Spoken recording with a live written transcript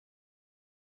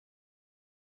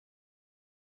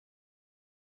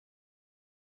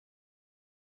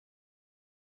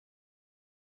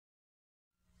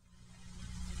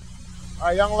All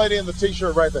right, young lady in the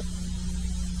T-shirt right there.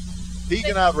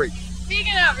 Vegan outreach.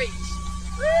 Vegan outreach.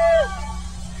 Woo!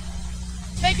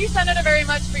 Thank you, Senator, very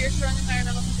much for your strong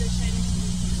environmental position.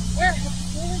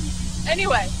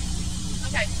 Anyway,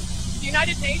 okay. The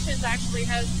United Nations actually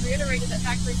has reiterated that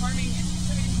factory farming is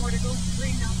contributing more to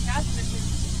greenhouse gas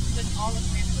emissions than all of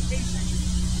transportation.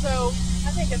 So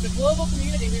I think as a global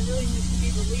community, we really need to be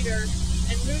the leader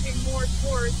in moving more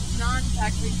towards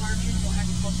non-factory farm animal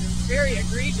agriculture. It's very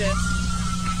egregious.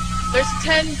 There's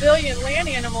 10 billion land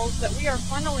animals that we are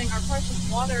funneling our precious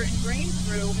water and grain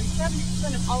through, and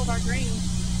 70% of all of our grain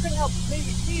could help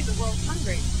maybe feed the world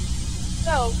hungry.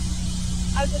 So,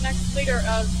 as the next leader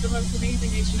of the most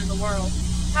amazing nation in the world,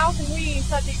 how can we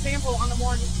set the example on a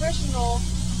more nutritional,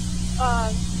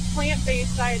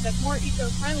 plant-based diet that's more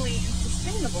eco-friendly and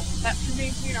sustainable, that can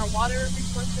maintain our water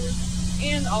resources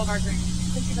and all of our grain?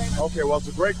 Thank you very much. Okay, well, it's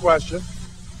a great question.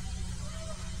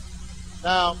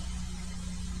 Now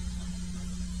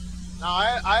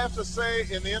I have to say,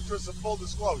 in the interest of full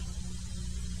disclosure,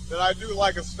 that I do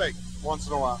like a steak once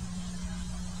in a while.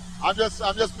 I'm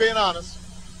just being honest.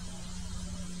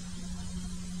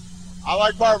 I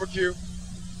like barbecue.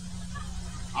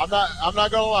 I'm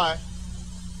not gonna lie.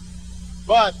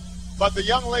 But the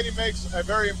young lady makes a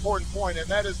very important point, and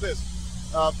that is this.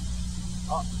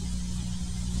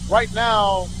 Right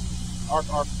now,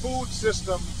 our food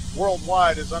system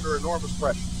worldwide is under enormous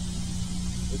pressure.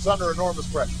 It's under enormous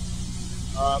pressure.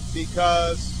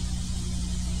 Because,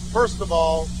 first of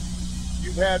all,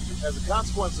 you've had, as a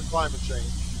consequence of climate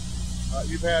change,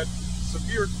 you've had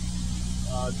severe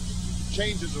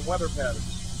changes in weather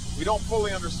patterns. We don't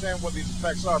fully understand what these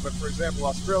effects are, but for example,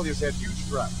 Australia's had huge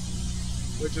drought,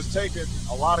 which has taken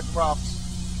a lot of crops,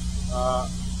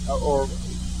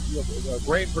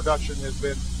 grain production has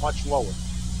been much lower.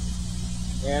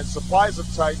 And supplies have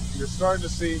tightened. You're starting to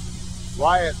see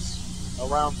riots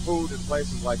around food in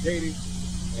places like Haiti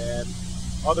and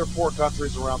other poor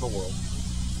countries around the world.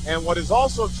 And what is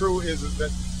also true is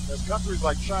that as countries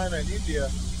like China and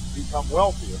India become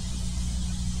wealthier,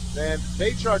 then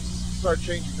they start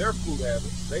changing their food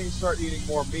habits. They start eating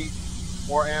more meat,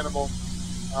 more animal.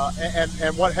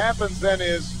 And what happens then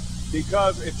is,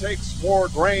 because it takes more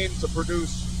grain to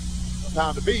produce a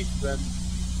pound of beef than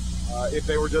if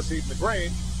they were just eating the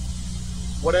grain,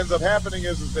 what ends up happening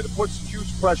is that it puts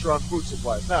huge pressure on food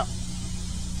supplies. Now,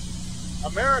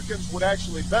 Americans would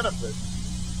actually benefit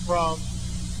from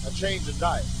a change in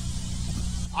diet.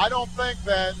 I don't think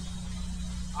that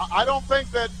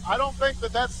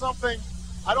that's something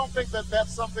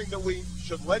that we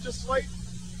should legislate.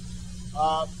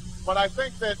 But I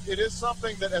think that it is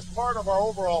something that, as part of our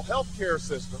overall healthcare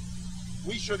system,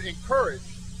 we should encourage.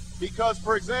 Because,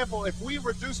 for example, if we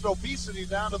reduced obesity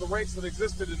down to the rates that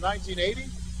existed in 1980,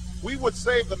 we would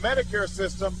save the Medicare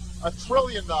system $1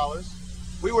 trillion.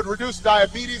 We would reduce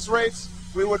diabetes rates.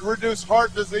 We would reduce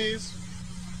heart disease.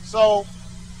 So,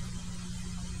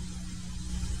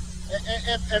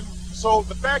 and so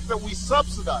the fact that we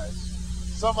subsidize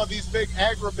some of these big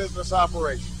agribusiness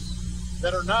operations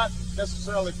that are not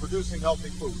necessarily producing healthy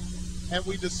food, and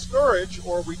we discourage,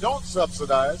 or we don't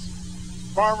subsidize,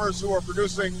 farmers who are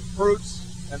producing fruits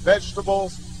and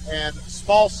vegetables and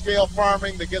small-scale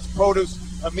farming that gets produce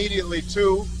immediately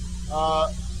to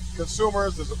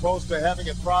consumers as opposed to having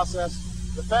it processed.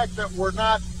 The fact that we're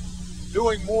not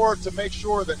doing more to make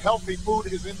sure that healthy food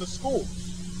is in the schools,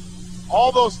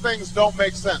 all those things don't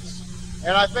make sense.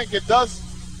 And I think it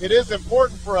is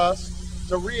important for us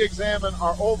to re-examine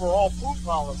our overall food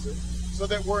policy so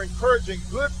that we're encouraging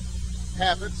good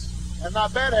habits and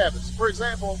not bad habits. For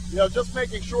example, just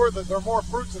making sure that there are more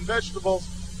fruits and vegetables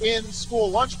in school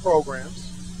lunch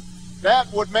programs. That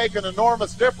would make an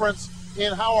enormous difference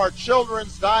in how our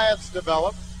children's diets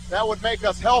develop. That would make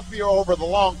us healthier over the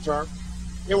long term.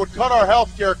 It would cut our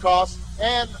healthcare costs,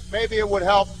 and maybe it would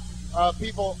help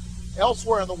people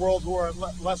elsewhere in the world who are in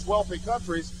less wealthy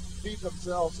countries feed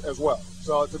themselves as well.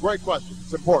 So it's a great question.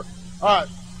 It's important. All right.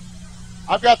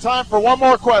 I've got time for one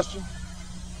more question.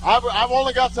 I've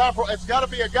only got time for, it's got to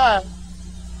be a guy.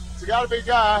 It's got to be a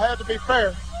guy. I had to be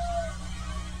fair.